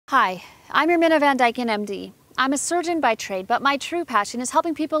Hi, I'm Hermina Van Dyken, MD. I'm a surgeon by trade, but my true passion is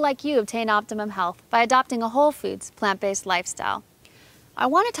helping people like you obtain optimum health by adopting a whole foods, plant-based lifestyle. I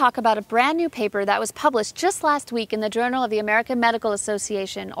want to talk about a brand new paper that was published just last week in the Journal of the American Medical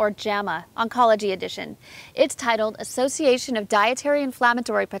Association, or JAMA, Oncology Edition. It's titled Association of Dietary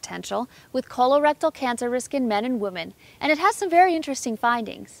Inflammatory Potential with Colorectal Cancer Risk in Men and Women, and it has some very interesting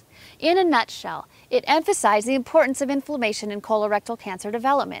findings. In a nutshell, it emphasized the importance of inflammation in colorectal cancer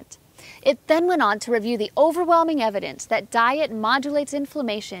development. It then went on to review the overwhelming evidence that diet modulates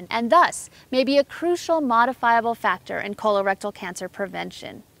inflammation and thus may be a crucial modifiable factor in colorectal cancer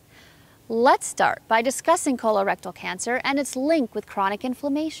prevention. Let's start by discussing colorectal cancer and its link with chronic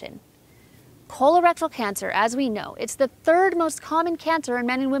inflammation. Colorectal cancer, as we know, it's the third most common cancer in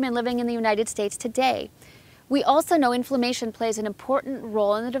men and women living in the United States today. We also know inflammation plays an important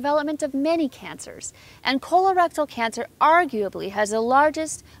role in the development of many cancers, and colorectal cancer arguably has the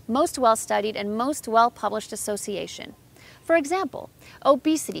largest, most well-studied, and most well-published association. For example,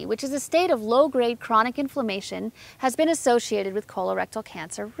 obesity, which is a state of low-grade chronic inflammation, has been associated with colorectal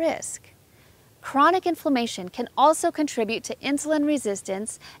cancer risk. Chronic inflammation can also contribute to insulin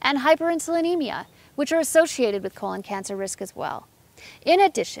resistance and hyperinsulinemia, which are associated with colon cancer risk as well. In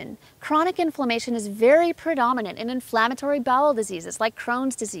addition, chronic inflammation is very predominant in inflammatory bowel diseases like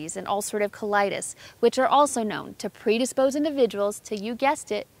Crohn's disease and ulcerative colitis, which are also known to predispose individuals to, you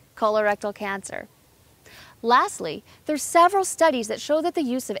guessed it, colorectal cancer. Lastly, there's several studies that show that the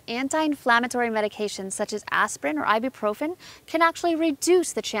use of anti-inflammatory medications such as aspirin or ibuprofen can actually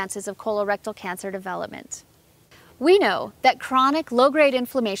reduce the chances of colorectal cancer development. We know that chronic low-grade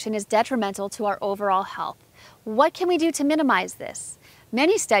inflammation is detrimental to our overall health. What can we do to minimize this?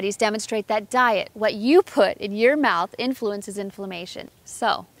 Many studies demonstrate that diet, what you put in your mouth, influences inflammation.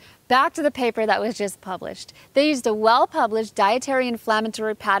 So, back to the paper that was just published. They used a well-published dietary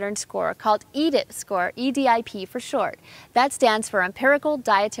inflammatory pattern score called EDIP score, EDIP for short. That stands for Empirical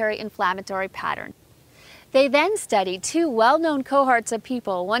Dietary Inflammatory Pattern. They then studied two well-known cohorts of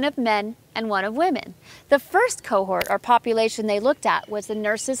people, one of men and one of women. The first cohort or population they looked at was the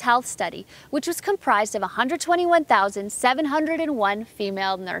Nurses' Health Study, which was comprised of 121,701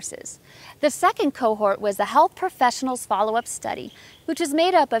 female nurses. The second cohort was the Health Professionals Followup Study, which was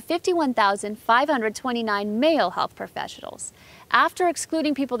made up of 51,529 male health professionals. After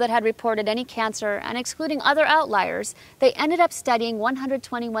excluding people that had reported any cancer and excluding other outliers, they ended up studying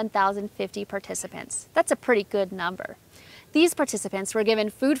 121,050 participants. That's a pretty good number. These participants were given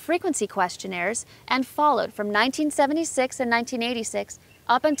food frequency questionnaires and followed from 1976 and 1986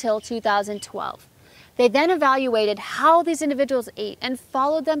 up until 2012. They then evaluated how these individuals ate and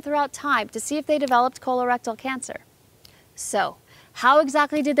followed them throughout time to see if they developed colorectal cancer. So, how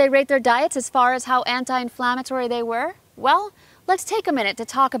exactly did they rate their diets as far as how anti-inflammatory they were? Well, let's take a minute to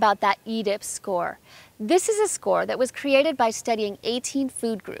talk about that EDIP score. This is a score that was created by studying 18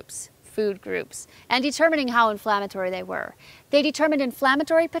 food groups, and determining how inflammatory they were. They determined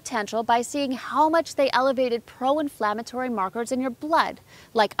inflammatory potential by seeing how much they elevated pro-inflammatory markers in your blood,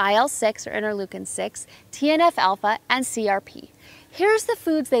 like IL-6 or interleukin-6, TNF-alpha, and CRP. Here's the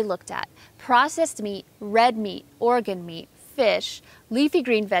foods they looked at: processed meat, red meat, organ meat, fish, leafy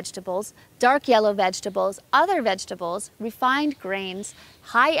green vegetables, dark yellow vegetables, other vegetables, refined grains,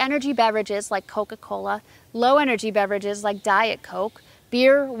 high energy beverages like Coca-Cola, low energy beverages like Diet Coke,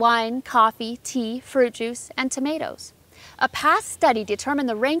 beer, wine, coffee, tea, fruit juice, and tomatoes. A past study determined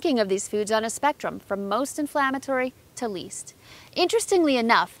the ranking of these foods on a spectrum from most inflammatory to least. Interestingly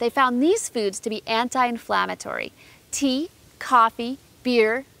enough, they found these foods to be anti-inflammatory: tea, coffee,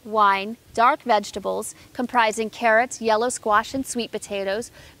 beer, wine, dark vegetables comprising carrots, yellow squash, and sweet potatoes,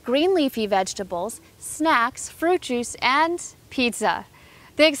 green leafy vegetables, snacks, fruit juice, and pizza.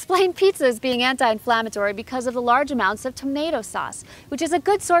 They explain pizza as being anti-inflammatory because of the large amounts of tomato sauce, which is a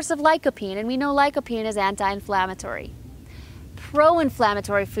good source of lycopene, and we know lycopene is anti-inflammatory.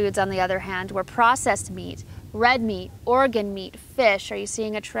 Pro-inflammatory foods, on the other hand, were processed meat, red meat, organ meat, fish. Are you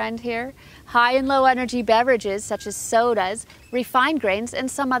seeing a trend here? High and low energy beverages such as sodas, refined grains,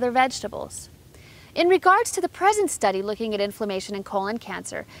 and some other vegetables. In regards to the present study looking at inflammation in colon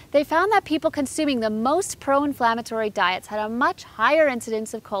cancer, they found that people consuming the most pro-inflammatory diets had a much higher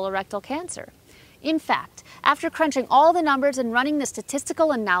incidence of colorectal cancer. In fact, after crunching all the numbers and running the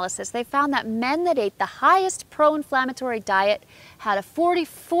statistical analysis, they found that men that ate the highest pro-inflammatory diet had a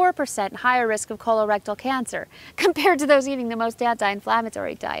 44% higher risk of colorectal cancer compared to those eating the most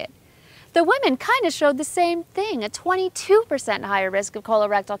anti-inflammatory diet. The women kind of showed the same thing, a 22% higher risk of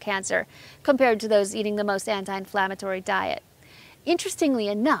colorectal cancer compared to those eating the most anti-inflammatory diet. Interestingly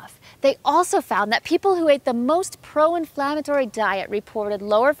enough, they also found that people who ate the most pro-inflammatory diet reported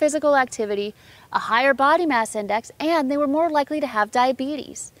lower physical activity, a higher body mass index, and they were more likely to have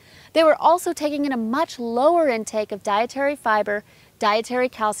diabetes. They were also taking in a much lower intake of dietary fiber, dietary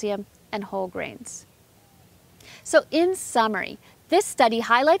calcium, and whole grains. So in summary, this study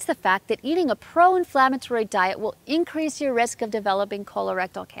highlights the fact that eating a pro-inflammatory diet will increase your risk of developing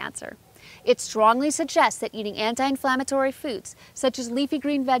colorectal cancer. It strongly suggests that eating anti-inflammatory foods, such as leafy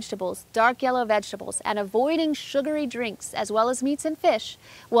green vegetables, dark yellow vegetables, and avoiding sugary drinks, as well as meats and fish,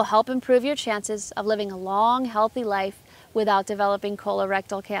 will help improve your chances of living a long, healthy life without developing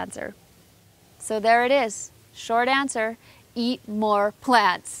colorectal cancer. So there it is. Short answer, eat more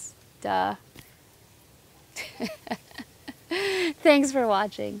plants. Duh. Thanks for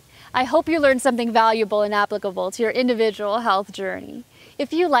watching. I hope you learned something valuable and applicable to your individual health journey.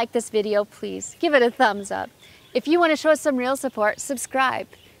 If you like this video, please give it a thumbs up. If you want to show us some real support, subscribe.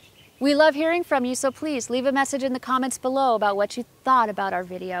 We love hearing from you, so please leave a message in the comments below about what you thought about our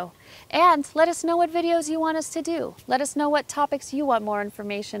video. And let us know what videos you want us to do. Let us know what topics you want more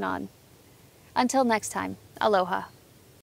information on. Until next time, aloha.